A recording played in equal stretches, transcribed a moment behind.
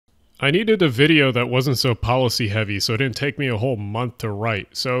I needed a video that wasn't so policy heavy, so it didn't take me a whole month to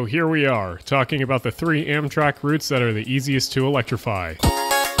write. So here we are, talking about the 3 Amtrak routes that are the easiest to electrify.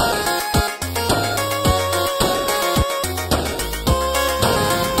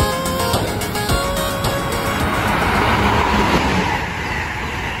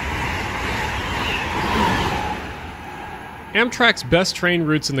 Amtrak's best train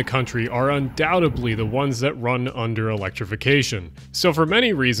routes in the country are undoubtedly the ones that run under electrification. So for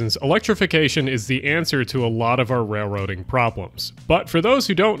many reasons, electrification is the answer to a lot of our railroading problems. But for those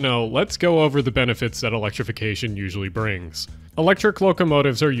who don't know, let's go over the benefits that electrification usually brings. Electric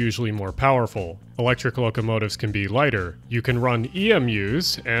locomotives are usually more powerful. Electric locomotives can be lighter. You can run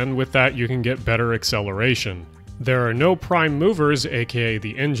EMUs, and with that you can get better acceleration. There are no prime movers, aka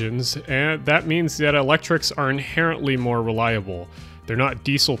the engines, and that means that electrics are inherently more reliable. They're not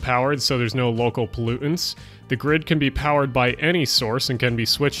diesel powered, so there's no local pollutants. The grid can be powered by any source and can be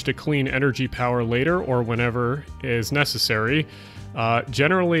switched to clean energy power later or whenever is necessary.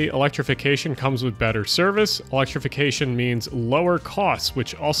 Generally, electrification comes with better service. Electrification means lower costs,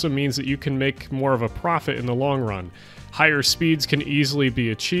 which also means that you can make more of a profit in the long run. Higher speeds can easily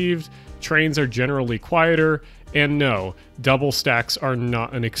be achieved. Trains are generally quieter. And no, double stacks are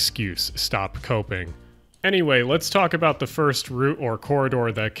not an excuse. Stop coping. Anyway, let's talk about the first route or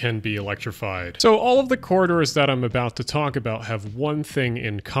corridor that can be electrified. So all of the corridors that I'm about to talk about have one thing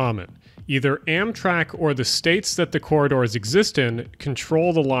in common. Either Amtrak or the states that the corridors exist in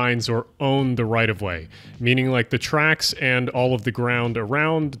control the lines or own the right-of-way, meaning like the tracks and all of the ground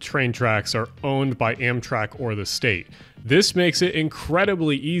around the train tracks are owned by Amtrak or the state. This makes it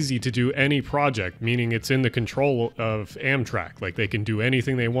incredibly easy to do any project, meaning it's in the control of Amtrak, like they can do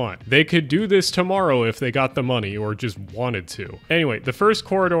anything they want. They could do this tomorrow if they got the money or just wanted to. Anyway, the first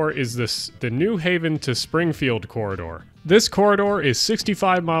corridor is the New Haven to Springfield Corridor. This corridor is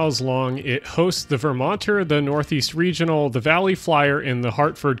 65 miles long. It hosts the Vermonter, the Northeast Regional, the Valley Flyer, and the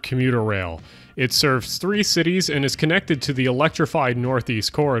Hartford Commuter Rail. It serves 3 cities and is connected to the Electrified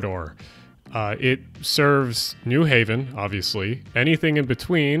Northeast Corridor. It serves New Haven, obviously, anything in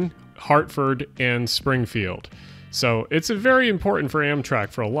between Hartford and Springfield. So it's very important for Amtrak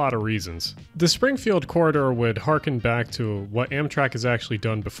for a lot of reasons. The Springfield Corridor would harken back to what Amtrak has actually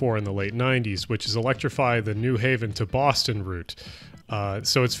done before in the late 90s, which is electrify the New Haven to Boston route.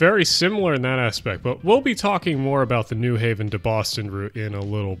 So it's very similar in that aspect, but we'll be talking more about the New Haven to Boston route in a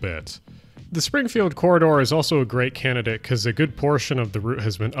little bit. The Springfield Corridor is also a great candidate because a good portion of the route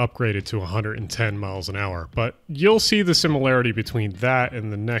has been upgraded to 110 miles an hour, but you'll see the similarity between that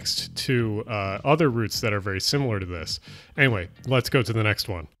and the next 2 other routes that are very similar to this. Anyway, let's go to the next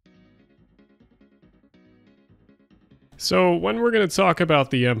one. So when we're going to talk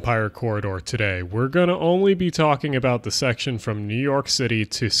about the Empire Corridor today, we're going to only be talking about the section from New York City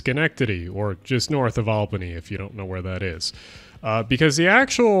to Schenectady, or just north of Albany if you don't know where that is. Because the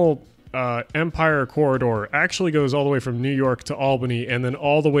actual Empire Corridor actually goes all the way from New York to Albany and then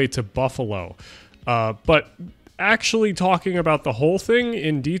all the way to Buffalo. But actually talking about the whole thing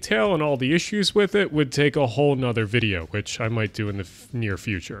in detail and all the issues with it would take a whole nother video, which I might do in the near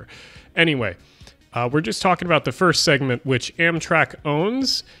future. Anyway, we're just talking about the first segment, which Amtrak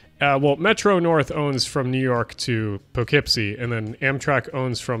owns. Well, Metro North owns from New York to Poughkeepsie, and then Amtrak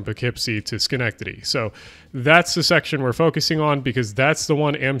owns from Poughkeepsie to Schenectady. So that's the section we're focusing on because that's the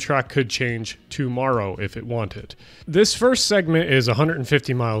one Amtrak could change tomorrow if it wanted. This first segment is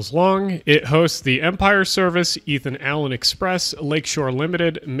 150 miles long. It hosts the Empire Service, Ethan Allen Express, Lakeshore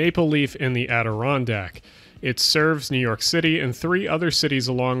Limited, Maple Leaf, and the Adirondack. It serves New York City and 3 other cities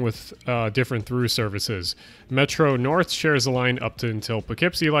along with different through services. Metro North shares a line up to until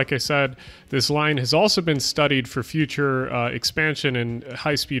Poughkeepsie, like I said. This line has also been studied for future expansion and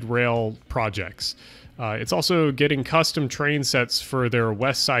high-speed rail projects. It's also getting custom train sets for their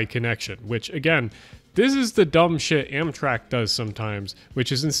West Side connection, which, again, this is the dumb shit Amtrak does sometimes,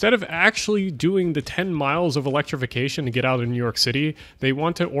 which is instead of actually doing the 10 miles of electrification to get out of New York City, they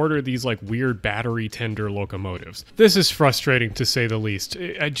want to order these like weird battery tender locomotives. This is frustrating to say the least.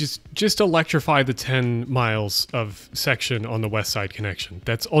 I just electrify the 10 miles of section on the West Side connection.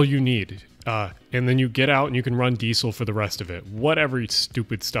 That's all you need. And then you get out and you can run diesel for the rest of it. Whatever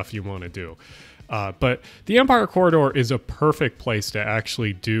stupid stuff you want to do. But the Empire Corridor is a perfect place to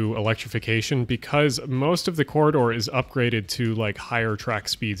actually do electrification because most of the corridor is upgraded to like higher track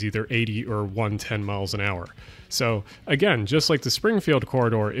speeds, either 80 or 110 miles an hour. So again, just like the Springfield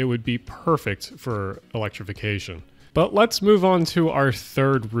Corridor, it would be perfect for electrification. But let's move on to our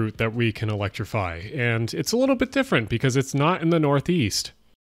third route that we can electrify. And it's a little bit different because it's not in the Northeast.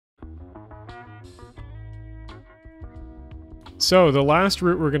 So the last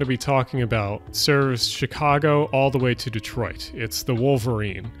route we're going to be talking about serves Chicago all the way to Detroit. It's the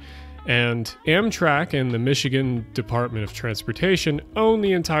Wolverine. And Amtrak and the Michigan Department of Transportation own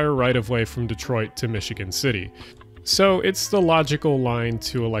the entire right-of-way from Detroit to Michigan City. So it's the logical line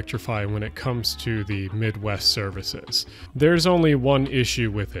to electrify when it comes to the Midwest services. There's only one issue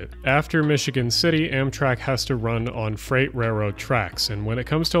with it. After Michigan City, Amtrak has to run on freight railroad tracks, and when it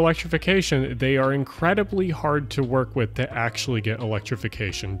comes to electrification, they are incredibly hard to work with to actually get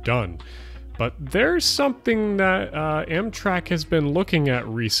electrification done. But there's something that Amtrak has been looking at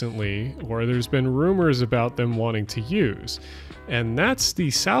recently, or there's been rumors about them wanting to use, and that's the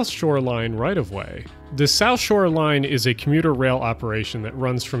South Shore Line right-of-way. The South Shore Line is a commuter rail operation that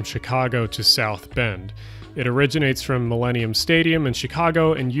runs from Chicago to South Bend. It originates from Millennium Stadium in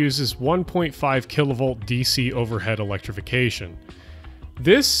Chicago and uses 1.5 kilovolt DC overhead electrification.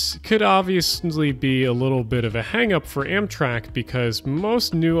 This could obviously be a little bit of a hang-up for Amtrak because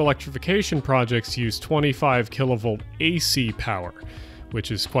most new electrification projects use 25 kilovolt AC power,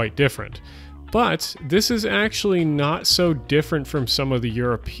 which is quite different. But this is actually not so different from some of the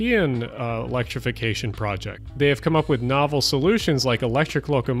European electrification projects. They have come up with novel solutions like electric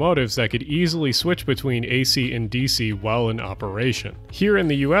locomotives that could easily switch between AC and DC while in operation. Here in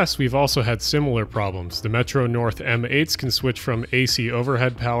the US, we've also had similar problems. The Metro North M8s can switch from AC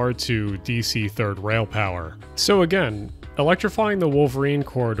overhead power to DC third rail power. So again, electrifying the Wolverine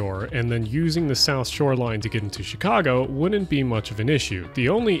corridor and then using the South Shore Line to get into Chicago wouldn't be much of an issue. The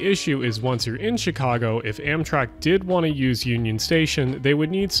only issue is once you're in Chicago, if Amtrak did want to use Union Station, they would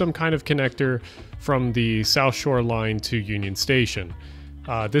need some kind of connector from the South Shore Line to Union Station.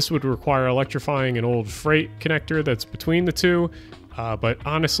 This would require electrifying an old freight connector that's between the two, but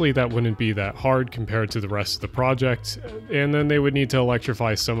honestly that wouldn't be that hard compared to the rest of the project, and then they would need to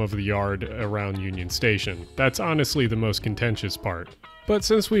electrify some of the yard around Union Station. That's honestly the most contentious part. But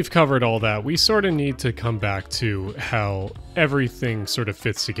since we've covered all that, we sort of need to come back to how everything sort of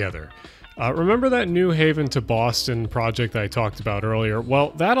fits together. Remember that New Haven to Boston project that I talked about earlier?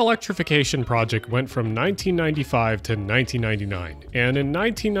 Well, that electrification project went from 1995 to 1999, and in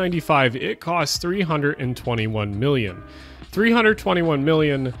 1995 it cost $321 million. $321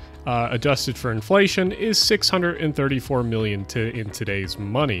 million adjusted for inflation is $634 million in today's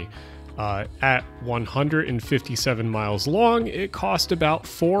money. At 157 miles long, it cost about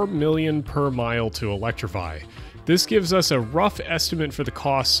 $4 million per mile to electrify. This gives us a rough estimate for the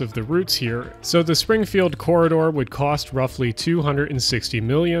costs of the routes here. So the Springfield Corridor would cost roughly $260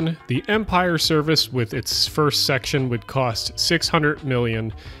 million. The Empire service with its first section would cost $600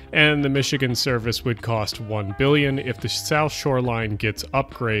 million, and the Michigan service would cost $1 billion if the South Shore Line gets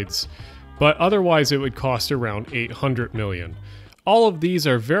upgrades, but otherwise it would cost around $800 million. All of these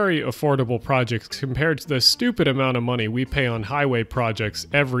are very affordable projects compared to the stupid amount of money we pay on highway projects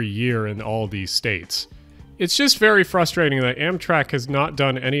every year in all these states. It's just very frustrating that Amtrak has not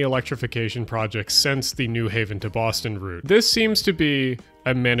done any electrification projects since the New Haven to Boston route. This seems to be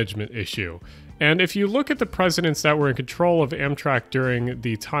a management issue. And if you look at the presidents that were in control of Amtrak during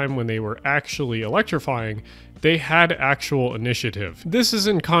the time when they were actually electrifying, they had actual initiative. This is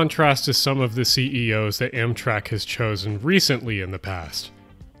in contrast to some of the CEOs that Amtrak has chosen recently in the past.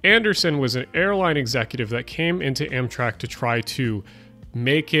 Anderson was an airline executive that came into Amtrak to try to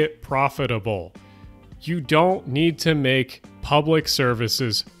make it profitable. You don't need to make public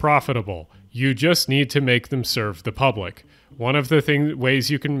services profitable. You just need to make them serve the public. One of the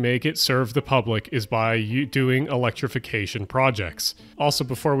ways you can make it serve the public is by doing electrification projects. Also,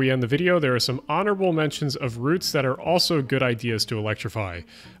 before we end the video, there are some honorable mentions of routes that are also good ideas to electrify.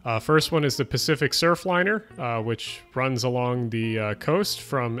 First one is the Pacific Surfliner, which runs along the coast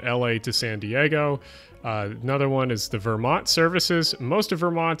from LA to San Diego. Another one is the Vermont services. Most of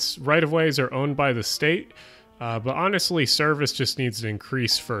Vermont's right-of-ways are owned by the state, but honestly, service just needs to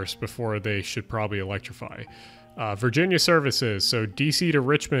increase first before they should probably electrify. Virginia services, so DC to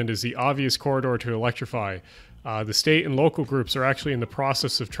Richmond is the obvious corridor to electrify. The state and local groups are actually in the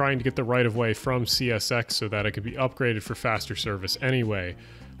process of trying to get the right-of-way from CSX so that it could be upgraded for faster service anyway.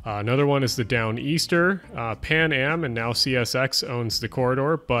 Another one is the Downeaster. Pan Am and now CSX owns the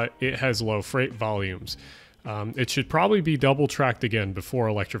corridor, but it has low freight volumes. It should probably be double-tracked again before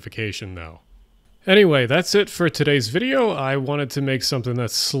electrification, though. Anyway, that's it for today's video. I wanted to make something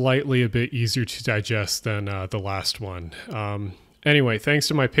that's slightly a bit easier to digest than the last one. Anyway, thanks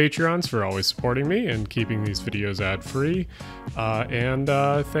to my Patreons for always supporting me and keeping these videos ad-free. And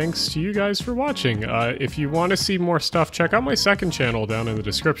thanks to you guys for watching. If you want to see more stuff, check out my second channel down in the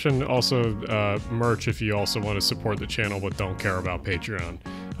description. Also, merch if you also want to support the channel but don't care about Patreon.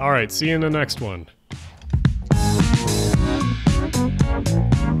 Alright, see you in the next one.